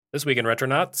This week in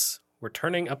Retronauts, we're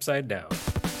turning upside down.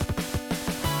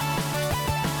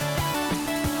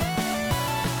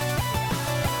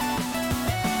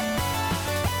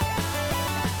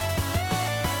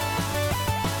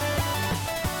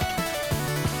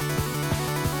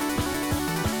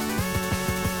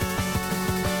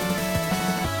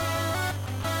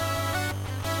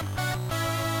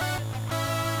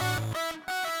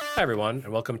 Hi, everyone,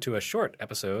 and welcome to a short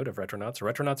episode of Retronauts,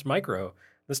 or Retronauts Micro.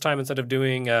 This time, instead of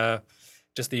doing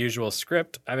just the usual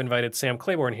script, I've invited Sam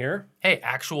Claiborn here. Hey,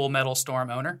 actual Metal Storm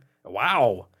owner.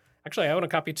 Wow. Actually, I own a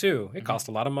copy, too. It cost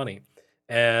a lot of money.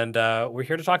 And we're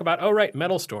here to talk about,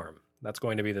 Metal Storm. That's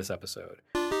going to be this episode.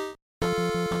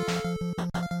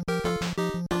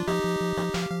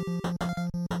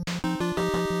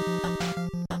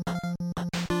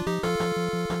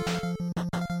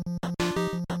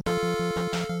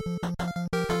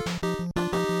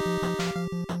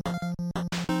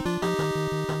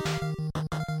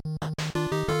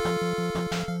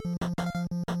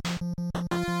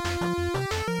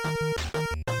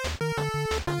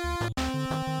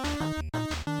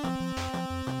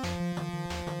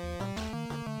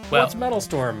 Well, What's Metal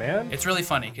Storm, man? it's really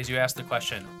funny because you asked the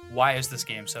question, why is this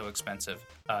game so expensive?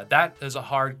 That is a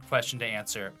hard question to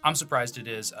answer. I'm surprised it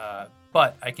is,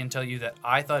 but I can tell you that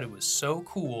I thought it was so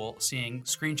cool seeing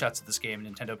screenshots of this game,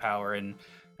 Nintendo Power, in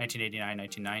 1989,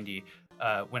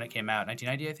 1990, when it came out.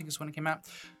 1990, I think, is when it came out.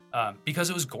 Because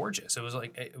it was gorgeous.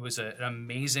 It was an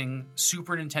amazing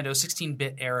Super Nintendo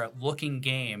 16-bit era looking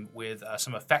game with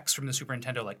some effects from the Super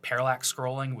Nintendo, like parallax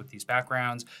scrolling with these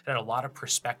backgrounds. It had a lot of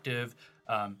perspective.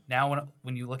 Now,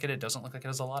 when you look at it, it doesn't look like it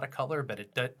has a lot of color, but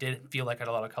it did feel like it had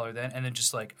a lot of color then. And then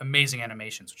just like amazing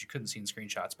animations, which you couldn't see in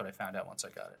screenshots, but I found out once I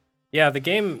got it. Yeah, the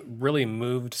game really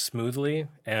moved smoothly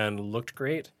and looked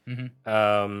great.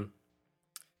 Mm-hmm.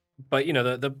 But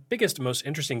the biggest, most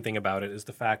interesting thing about it is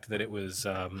the fact that it was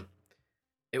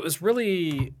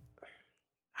really,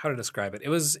 how to describe it? It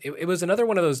was another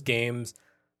one of those games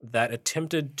that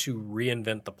attempted to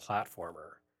reinvent the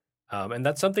platformer. And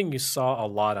that's something you saw a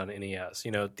lot on NES.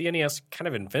 The NES kind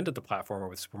of invented the platformer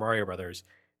with Super Mario Brothers,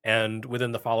 and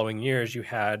within the following years, you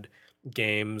had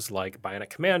games like Bionic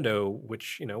Commando,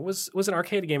 which was an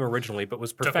arcade game originally, but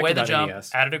was perfected Took away the on jump,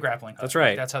 NES. added a grappling hook. That's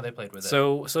right. That's how they played with it.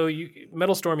 So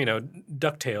Metal Storm,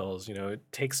 DuckTales,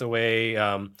 it takes away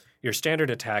your standard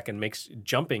attack and makes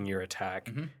jumping your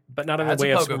attack, but not in the Adds a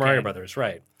way of pogo Super Mario cane. Brothers,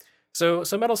 right? So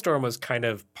Metal Storm was kind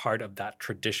of part of that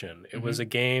tradition. It was a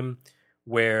game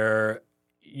where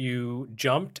you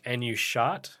jumped and you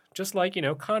shot, just like,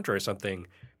 Contra or something.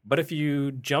 But if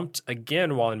you jumped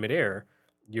again while in midair,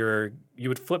 you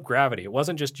would flip gravity. It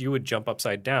wasn't just you would jump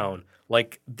upside down.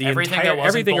 Like Everything that wasn't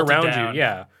everything bolted around down.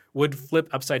 you, would flip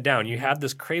upside down. You had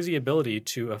this crazy ability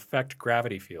to affect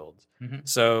gravity fields.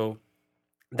 So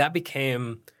that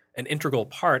became an integral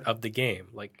part of the game.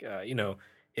 Like,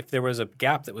 if there was a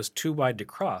gap that was too wide to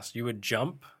cross, you would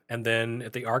jump, and then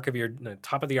at the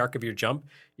top of the arc of your jump,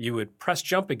 you would press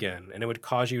jump again, and it would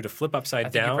cause you to flip upside I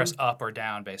think down. you press up or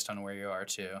down based on where you are,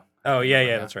 too. Oh,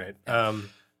 yeah, that's right.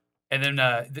 And then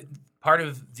part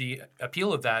of the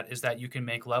appeal of that is that you can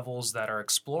make levels that are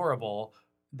explorable,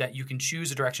 that you can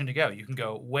choose a direction to go. You can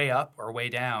go way up or way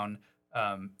down.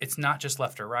 It's not just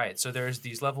left or right. So there's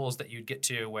these levels that you'd get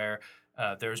to where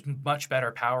there's much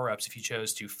better power-ups if you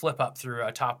chose to flip up through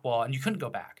a top wall, and you couldn't go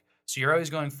back. So you're always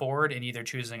going forward and either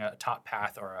choosing a top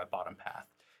path or a bottom path.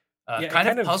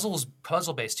 Kind of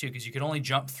puzzle-based, too, because you could only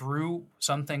jump through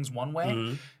some things one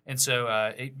way. And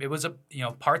so it was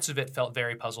parts of it felt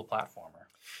very puzzle platformer.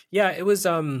 Yeah, it was.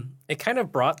 It kind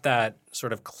of brought that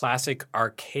sort of classic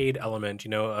arcade element,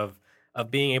 of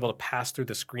being able to pass through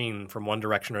the screen from one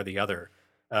direction or the other.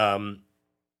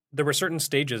 There were certain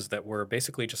stages that were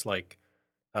basically just like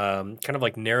kind of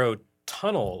like narrow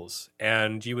tunnels,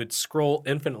 and you would scroll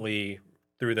infinitely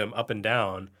through them up and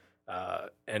down,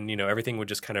 and everything would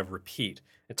just kind of repeat.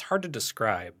 It's hard to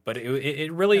describe, but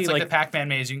it really it's like the Pac-Man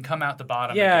maze. You can come out the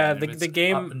bottom. Yeah, again,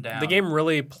 the game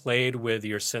really played with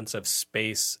your sense of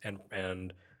space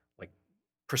and like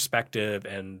perspective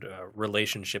and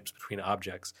relationships between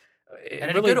objects.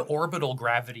 And a good orbital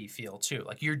gravity feel too.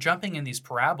 Like you're jumping in these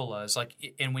parabolas,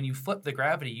 and when you flip the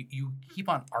gravity, you keep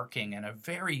on arcing in a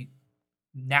very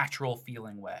natural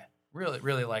feeling way. Really,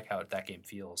 really like how that game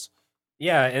feels.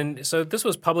 Yeah, and so this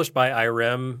was published by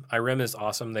Irem. Irem is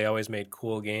awesome. They always made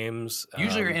cool games.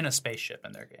 Usually you're in a spaceship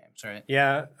in their games, right?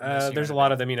 Yeah, there's a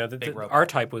lot of them. The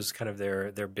R-Type was kind of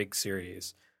their big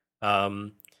series.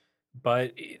 But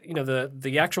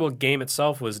the actual game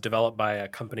itself was developed by a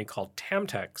company called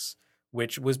Tamtex,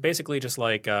 which was basically just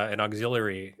like an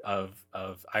auxiliary of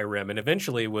Irem, and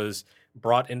eventually was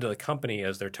brought into the company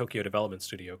as their Tokyo development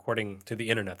studio, according to the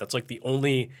internet. That's like the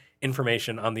only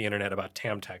information on the internet about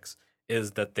Tamtex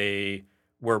is that they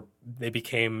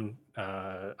became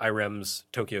Irem's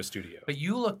Tokyo studio. But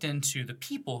you looked into the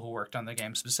people who worked on the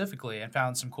game specifically and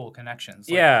found some cool connections.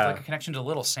 Like a connection to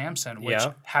Little Samson, which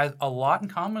has a lot in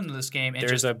common with this game, and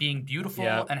just being beautiful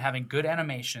and having good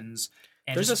animations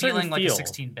and just feeling like a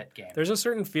 16-bit game. There's a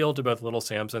certain feel to both Little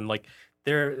Samson, like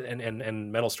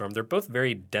and Metal Storm. They're both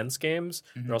very dense games.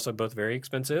 They're also both very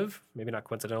expensive. Maybe not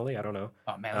coincidentally. I don't know.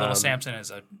 Oh man, Little Samson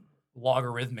is a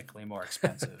logarithmically more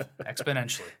expensive,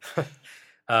 exponentially.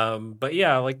 But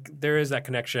yeah, like there is that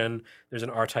connection. There's an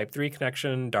R-Type 3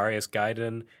 connection, Darius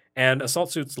Gaiden, and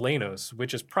Assault Suits Lanos,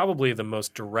 which is probably the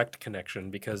most direct connection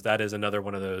because that is another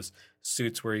one of those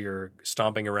suits where you're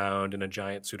stomping around in a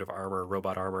giant suit of armor,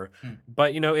 robot armor.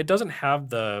 But, it doesn't have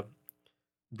the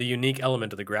unique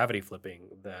element of the gravity flipping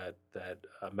that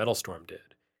Metal Storm did.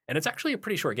 And it's actually a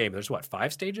pretty short game. There's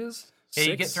 5 stages? Yeah,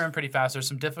 you get through them pretty fast. There's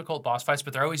some difficult boss fights,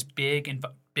 but they're always big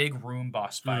room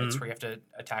boss fights where you have to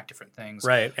attack different things.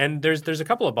 Right. And there's a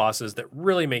couple of bosses that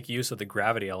really make use of the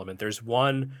gravity element. There's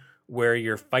one where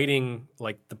you're fighting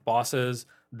like the bosses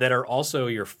that are also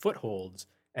your footholds,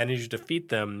 and as you defeat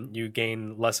them, you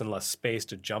gain less and less space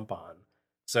to jump on.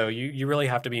 So you really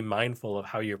have to be mindful of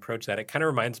how you approach that. It kind of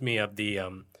reminds me of the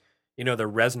the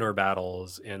Reznor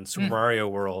battles in Super Mario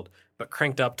World, but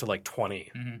cranked up to like 20.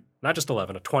 Not just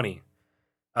 11, a 20.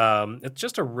 It's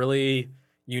just a really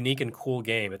unique and cool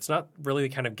game. It's not really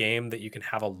the kind of game that you can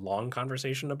have a long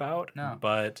conversation about. No.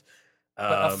 But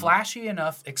a flashy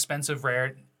enough, expensive,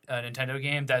 rare Nintendo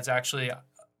game that's actually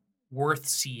worth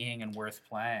seeing and worth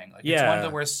playing. Like it's one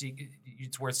of the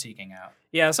it's worth seeking out.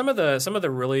 Yeah, some of the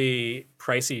really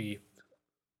pricey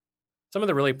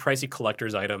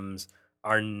collector's items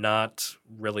are not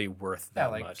really worth that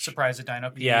much. Surprise at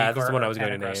Dino Peak. Yeah, that's the one I was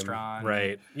going to name. Restaurant.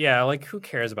 Right. Yeah, like who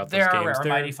cares about those games?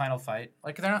 They're Mighty Final Fight.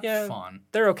 Like they're not fun.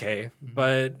 They're okay,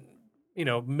 but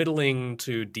middling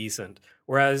to decent.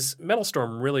 Whereas Metal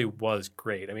Storm really was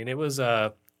great. I mean, it was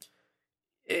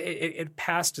it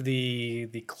passed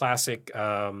the classic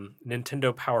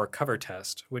Nintendo Power cover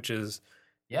test, which is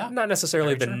not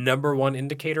necessarily the number one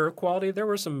indicator of quality. There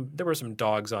were some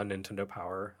dogs on Nintendo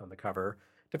Power on the cover.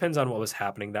 Depends on what was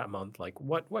happening that month. Like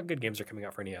what good games are coming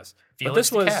out for NES. Felix but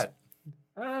this was Cat.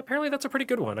 Apparently that's a pretty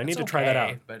good one. I need to try that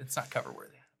out. But it's not cover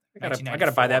worthy. I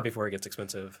gotta buy that before it gets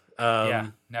expensive.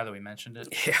 Now that we mentioned it.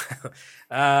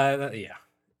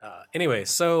 Anyway,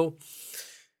 so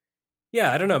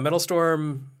I don't know. Metal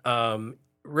Storm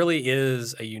really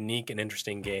is a unique and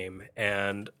interesting game,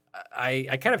 and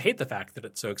I kind of hate the fact that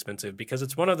it's so expensive because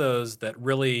it's one of those that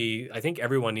really I think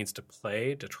everyone needs to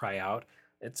play to try out.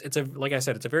 It's like I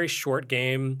said, it's a very short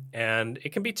game and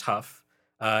it can be tough.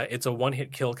 It's a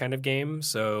one-hit kill kind of game,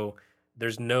 so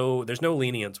there's no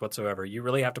lenience whatsoever. You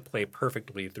really have to play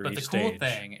perfectly through each stage. But the cool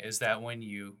thing is that when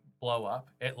you blow up,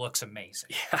 it looks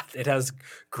amazing. Yeah, it has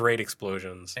great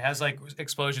explosions. It has like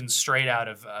explosions straight out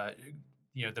of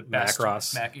the best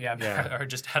Macross. Or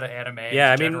just out of anime.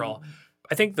 Yeah, in general.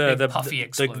 I think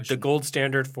the gold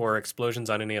standard for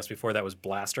explosions on NES before that was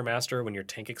Blaster Master when your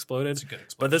tank exploded. It's a good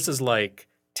explosion. But this is like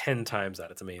 10 times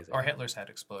that. It's amazing. Or Hitler's head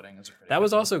exploding. That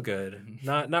was also good.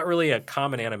 Not really a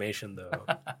common animation though.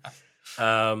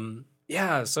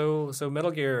 So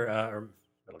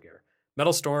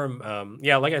Metal Storm.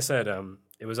 Like I said,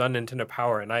 it was on Nintendo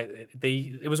Power, and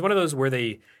it was one of those where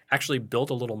they actually built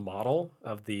a little model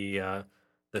of the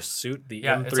suit, the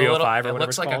M305 or whatever it looks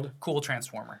it's like called. a cool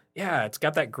transformer. Yeah, it's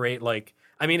got that great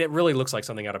it really looks like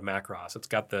something out of Macross. It's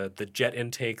got the jet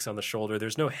intakes on the shoulder.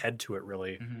 There's no head to it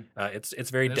really. It's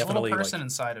very There's definitely a little person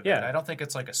inside of it. I don't think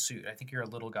it's like a suit. I think you're a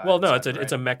little guy. Well, no,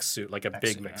 it's a mech suit, like a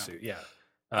big mech suit. Yeah.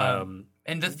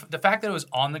 And the fact that it was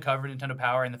on the cover of Nintendo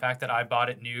Power and the fact that I bought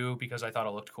it new because I thought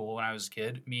it looked cool when I was a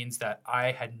kid means that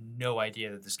I had no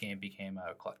idea that this game became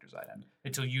a collector's item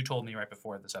until you told me right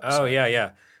before this episode. Oh,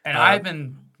 yeah. And I've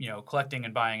been, collecting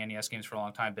and buying NES games for a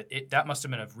long time, but that must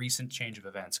have been a recent change of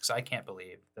events because I can't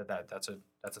believe that's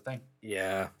a thing.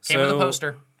 Yeah. Came with a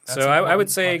poster. So I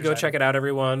would say go check it out,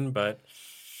 everyone, but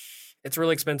it's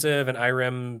really expensive, and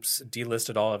Irem's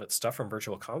delisted all of its stuff from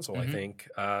Virtual Console, I think.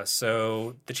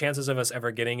 So the chances of us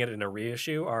ever getting it in a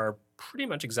reissue are pretty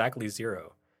much exactly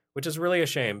zero, which is really a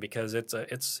shame because it's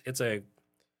a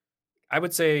I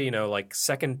would say,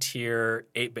 second tier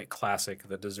 8-bit classic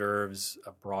that deserves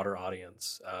a broader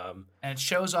audience. And it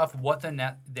shows off what the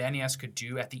NES could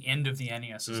do at the end of the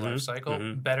NES's life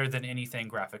cycle better than anything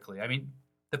graphically. I mean,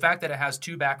 the fact that it has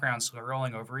two backgrounds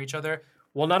scrolling over each other.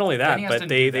 Well, not only that, but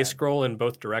they scroll in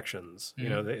both directions.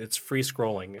 It's free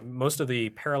scrolling. Most of the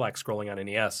parallax scrolling on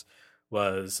NES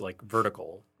was like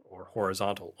vertical or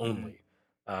horizontal only.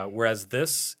 Whereas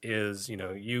this is,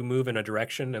 you move in a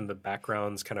direction and the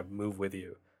backgrounds kind of move with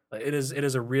you. It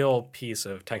is a real piece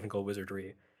of technical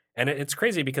wizardry. And it's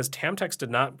crazy because Tamtex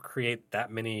did not create that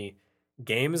many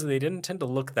games. They didn't tend to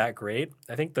look that great.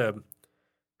 I think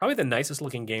probably the nicest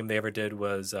looking game they ever did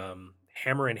was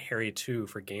Hammer and Harry 2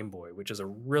 for Game Boy, which is a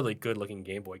really good looking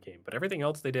Game Boy game. But everything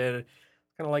else they did,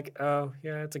 kind of like, oh,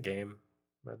 yeah, it's a game.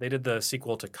 They did the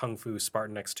sequel to Kung Fu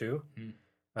Spartan X2,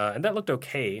 and that looked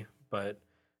okay, but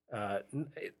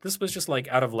this was just like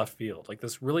out of left field. Like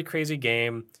this really crazy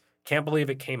game. Can't believe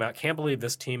it came out. Can't believe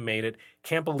this team made it.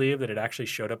 Can't believe that it actually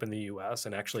showed up in the U.S.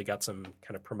 and actually got some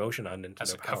kind of promotion on Nintendo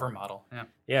as a Power. cover model. Yeah.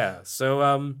 Yeah.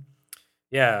 So,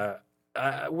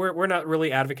 we're not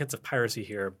really advocates of piracy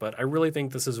here, but I really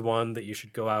think this is one that you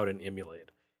should go out and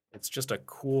emulate. It's just a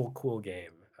cool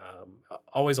game.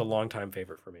 Always a longtime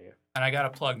favorite for me. And I got to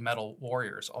plug Metal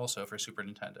Warriors also for Super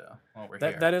Nintendo while we're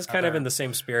here. That is kind of in the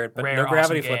same spirit, but rare, no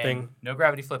gravity awesome flipping. Game. No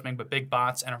gravity flipping, but big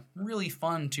bots and a really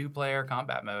fun 2-player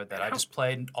combat mode that I just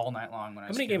played all night long when I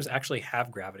was How many games actually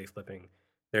have gravity flipping?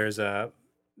 There's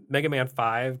Mega Man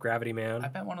 5, Gravity Man. I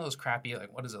bet one of those crappy,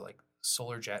 like, what is it, like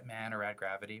Solar Jet Man or Rad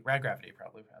Gravity? Rad Gravity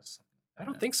probably has something. I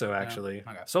don't think so, actually.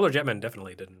 No? Okay. Solar Jetman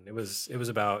definitely didn't. It was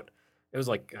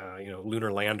like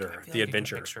Lunar Lander, the like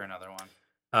adventure. Picture another one.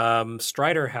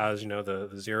 Strider has the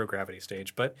zero gravity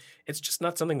stage, but it's just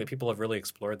not something that people have really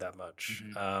explored that much.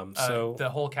 So the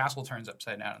whole castle turns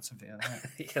upside down and something like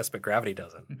that. Yes, but gravity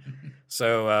doesn't.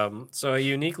 So a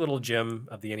unique little gem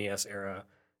of the NES era,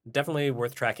 definitely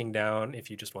worth tracking down if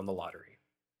you just won the lottery.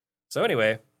 So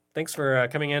anyway, thanks for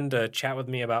coming in to chat with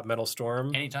me about Metal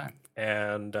Storm. Anytime.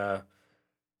 And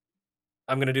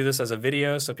I'm going to do this as a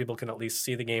video so people can at least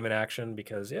see the game in action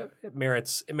because it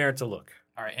merits a look.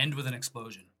 All right, end with an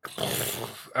explosion.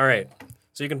 All right.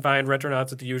 So you can find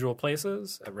Retronauts at the usual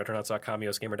places, at retronauts.com,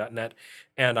 eosgamer.net,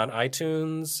 and on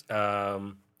iTunes.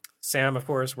 Sam, of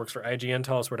course, works for IGN.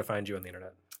 Tell us where to find you on the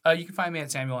internet. You can find me at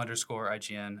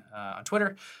Samuel_IGN on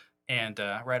Twitter and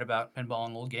write about pinball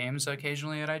and little games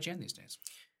occasionally at IGN these days.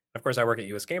 Of course, I work at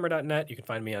usgamer.net. You can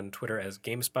find me on Twitter as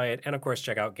GameSpite. And, of course,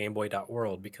 check out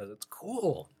gameboy.world because it's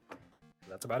cool.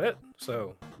 That's about it.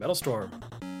 So, Metal Storm.